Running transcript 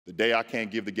The day I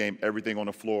can't give the game everything on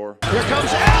the floor. Here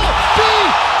comes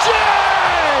LBJ!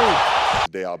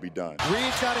 The day I'll be done.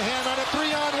 Reed's got a hand on a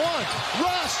 3-on-1.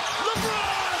 Russ,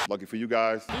 LeBron! Lucky for you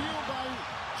guys, Steal by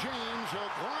James, he'll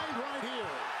glide right here.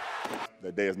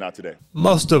 that day is not today.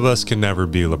 Most of us can never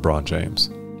be LeBron James,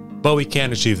 but we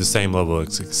can achieve the same level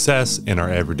of success in our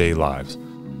everyday lives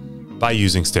by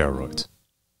using steroids.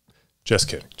 Just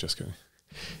kidding, just kidding.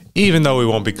 Even though we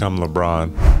won't become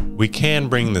LeBron, we can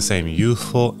bring the same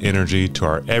youthful energy to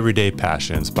our everyday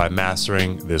passions by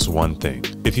mastering this one thing.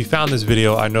 If you found this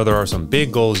video, I know there are some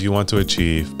big goals you want to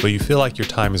achieve, but you feel like your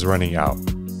time is running out.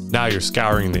 Now you're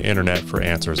scouring the internet for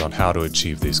answers on how to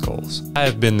achieve these goals. I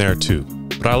have been there too,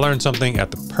 but I learned something at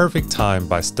the perfect time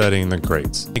by studying the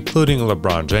greats, including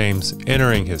LeBron James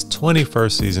entering his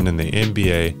 21st season in the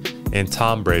NBA, and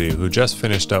Tom Brady, who just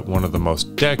finished up one of the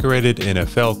most decorated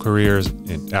NFL careers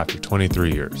after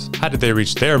 23 years. How did they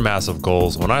reach their massive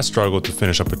goals when I struggled to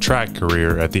finish up a track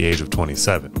career at the age of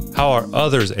 27? How are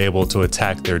others able to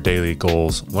attack their daily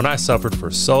goals when I suffered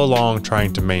for so long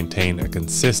trying to maintain a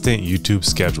consistent YouTube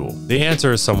schedule? The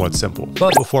answer is somewhat simple,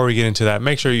 but before we get into that,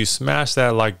 make sure you smash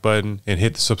that like button and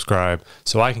hit the subscribe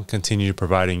so I can continue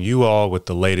providing you all with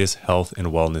the latest health and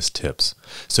wellness tips,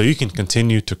 so you can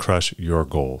continue to crush your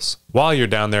goals. While you're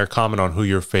down there, comment on who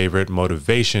your favorite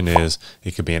motivation is.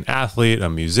 It could be an athlete, a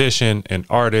musician, an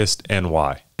artist, and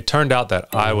why. It turned out that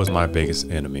I was my biggest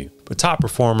enemy. But top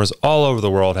performers all over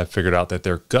the world have figured out that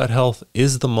their gut health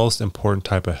is the most important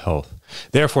type of health.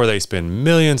 Therefore, they spend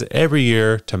millions every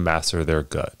year to master their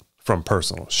gut. From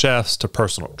personal chefs to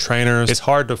personal trainers, it's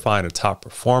hard to find a top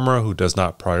performer who does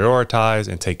not prioritize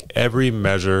and take every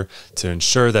measure to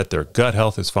ensure that their gut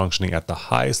health is functioning at the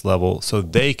highest level so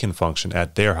they can function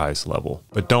at their highest level.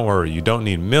 But don't worry, you don't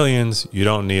need millions, you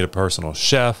don't need a personal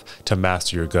chef to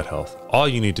master your gut health. All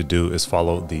you need to do is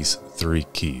follow these 3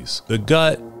 keys. The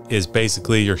gut is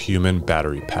basically your human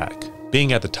battery pack.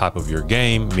 Being at the top of your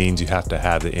game means you have to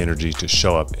have the energy to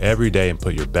show up every day and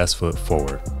put your best foot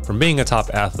forward. From being a top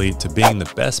athlete to being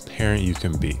the best parent you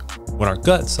can be. When our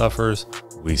gut suffers,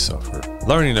 we suffer.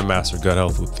 Learning to master gut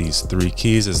health with these 3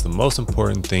 keys is the most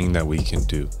important thing that we can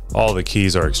do. All the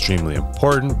keys are extremely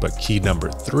important, but key number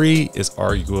 3 is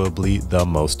arguably the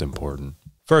most important.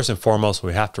 First and foremost,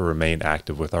 we have to remain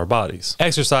active with our bodies.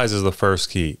 Exercise is the first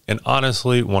key, and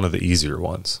honestly, one of the easier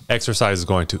ones. Exercise is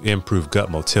going to improve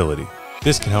gut motility.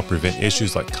 This can help prevent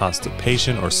issues like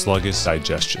constipation or sluggish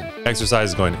digestion. Exercise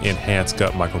is going to enhance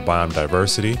gut microbiome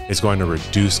diversity. It's going to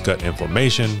reduce gut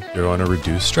inflammation. You're going to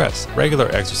reduce stress. Regular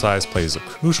exercise plays a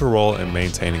crucial role in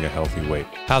maintaining a healthy weight.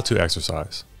 How to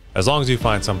exercise. As long as you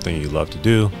find something you love to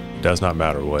do, it does not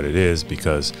matter what it is,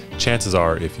 because chances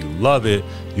are if you love it,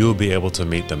 you will be able to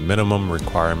meet the minimum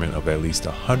requirement of at least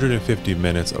 150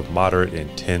 minutes of moderate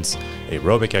intense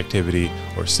aerobic activity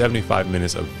or 75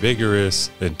 minutes of vigorous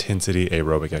intensity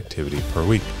aerobic activity per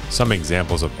week. Some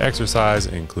examples of exercise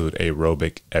include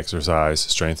aerobic exercise,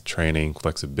 strength training,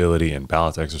 flexibility and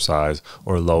balance exercise,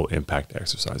 or low impact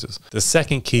exercises. The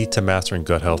second key to mastering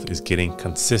gut health is getting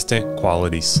consistent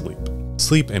quality sleep.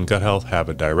 Sleep and gut health have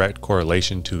a direct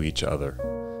correlation to each other.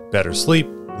 Better sleep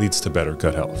leads to better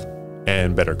gut health,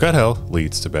 and better gut health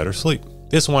leads to better sleep.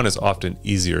 This one is often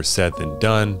easier said than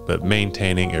done, but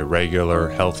maintaining a regular,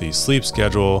 healthy sleep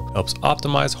schedule helps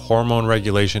optimize hormone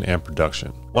regulation and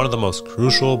production, one of the most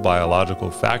crucial biological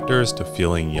factors to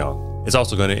feeling young. It's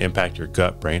also going to impact your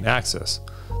gut-brain axis.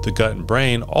 The gut and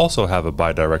brain also have a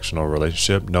bidirectional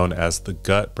relationship known as the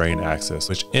gut-brain axis,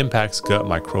 which impacts gut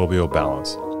microbial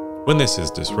balance. When this is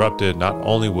disrupted, not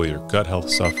only will your gut health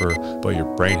suffer, but your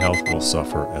brain health will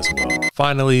suffer as well.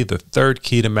 Finally, the third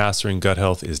key to mastering gut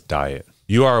health is diet.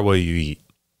 You are what you eat.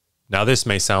 Now, this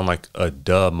may sound like a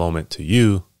duh moment to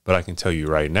you, but I can tell you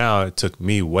right now, it took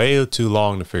me way too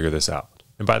long to figure this out.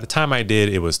 And by the time I did,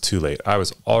 it was too late. I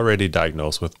was already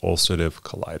diagnosed with ulcerative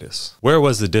colitis. Where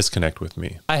was the disconnect with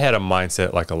me? I had a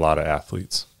mindset like a lot of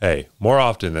athletes. Hey, more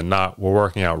often than not, we're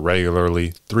working out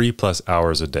regularly 3+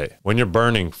 hours a day. When you're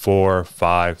burning 4,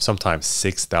 5, sometimes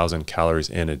 6,000 calories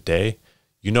in a day,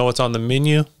 you know what's on the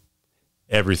menu?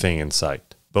 Everything in sight.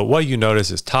 But what you notice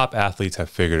is top athletes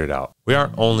have figured it out. We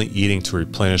aren't only eating to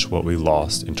replenish what we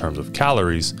lost in terms of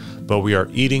calories, but we are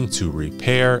eating to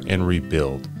repair and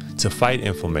rebuild, to fight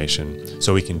inflammation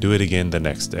so we can do it again the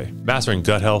next day. Mastering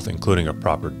gut health, including a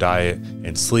proper diet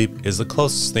and sleep, is the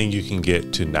closest thing you can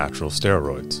get to natural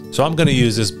steroids. So I'm going to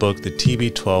use this book, The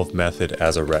TB12 Method,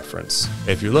 as a reference.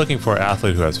 If you're looking for an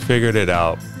athlete who has figured it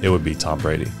out, it would be Tom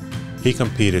Brady. He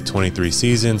competed 23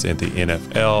 seasons in the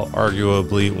NFL,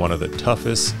 arguably one of the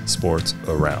toughest sports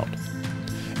around.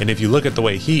 And if you look at the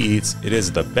way he eats, it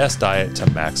is the best diet to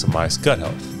maximize gut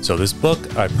health. So this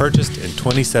book I purchased in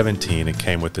 2017. It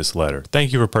came with this letter.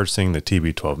 Thank you for purchasing the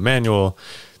TB12 manual.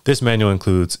 This manual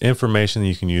includes information that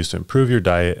you can use to improve your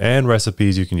diet and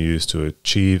recipes you can use to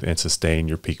achieve and sustain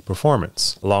your peak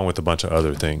performance, along with a bunch of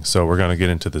other things. So we're going to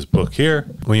get into this book here.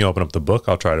 When you open up the book,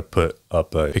 I'll try to put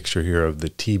up a picture here of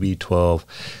the TB12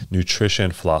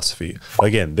 nutrition philosophy.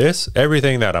 Again,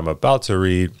 everything that I'm about to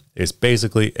read is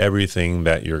basically everything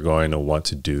that you're going to want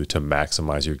to do to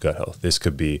maximize your gut health. This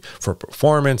could be for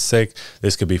performance sake.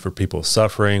 This could be for people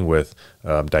suffering with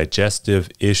digestive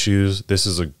issues. This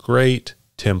is a great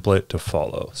template to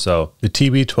follow. So the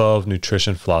TB12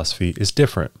 nutrition philosophy is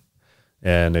different.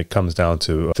 And it comes down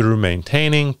to through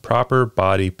maintaining proper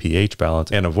body pH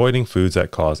balance and avoiding foods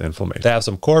that cause inflammation. They have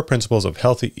some core principles of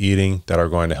healthy eating that are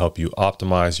going to help you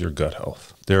optimize your gut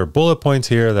health. There are bullet points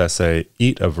here that say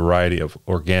eat a variety of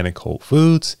organic whole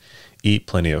foods, eat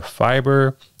plenty of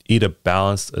fiber, eat a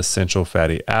balanced essential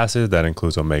fatty acid that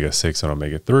includes omega-6 and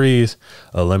omega-3s,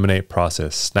 eliminate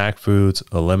processed snack foods,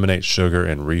 eliminate sugar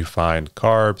and refined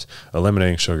carbs.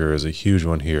 Eliminating sugar is a huge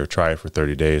one here. Try it for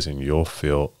 30 days and you'll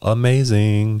feel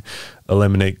amazing.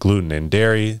 Eliminate gluten and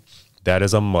dairy. That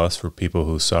is a must for people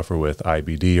who suffer with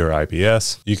IBD or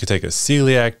IBS. You can take a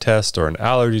celiac test or an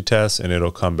allergy test and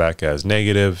it'll come back as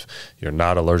negative. You're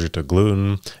not allergic to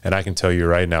gluten. And I can tell you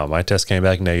right now, my test came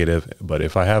back negative, but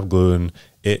if I have gluten,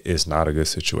 it is not a good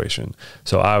situation.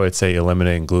 So I would say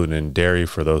eliminating gluten and dairy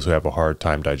for those who have a hard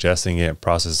time digesting it and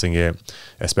processing it,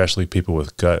 especially people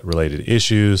with gut related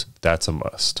issues, that's a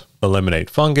must. Eliminate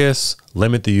fungus,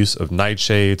 limit the use of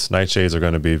nightshades. Nightshades are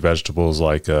going to be vegetables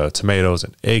like tomatoes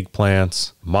and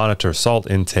eggplants. Monitor salt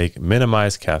intake,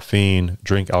 minimize caffeine,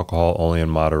 drink alcohol only in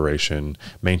moderation,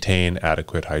 maintain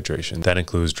adequate hydration. That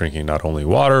includes drinking not only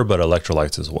water, but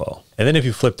electrolytes as well. And then if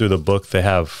you flip through the book, they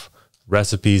have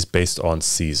recipes based on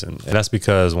season. And that's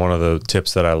because one of the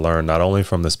tips that I learned, not only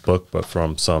from this book, but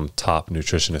from some top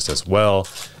nutritionists as well,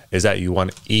 is that you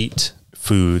want to eat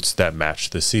foods that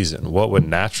match the season. What would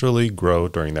naturally grow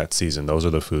during that season? Those are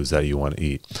the foods that you want to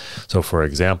eat. So for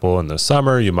example, in the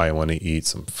summer, you might want to eat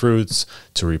some fruits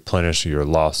to replenish your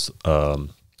lost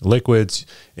liquids.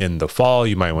 In the fall,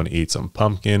 you might want to eat some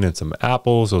pumpkin and some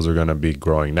apples. Those are going to be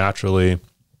growing naturally.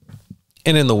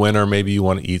 And in the winter, maybe you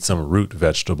want to eat some root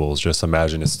vegetables. Just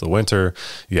imagine it's the winter.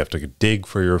 You have to dig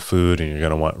for your food and you're going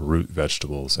to want root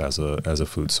vegetables as a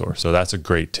food source. So that's a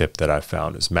great tip that I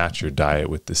found, is match your diet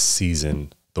with the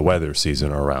season, the weather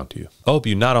season around you. I hope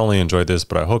you not only enjoyed this,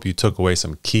 but I hope you took away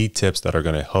some key tips that are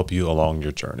going to help you along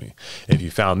your journey. If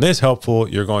you found this helpful,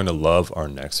 you're going to love our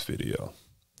next video.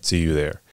 See you there.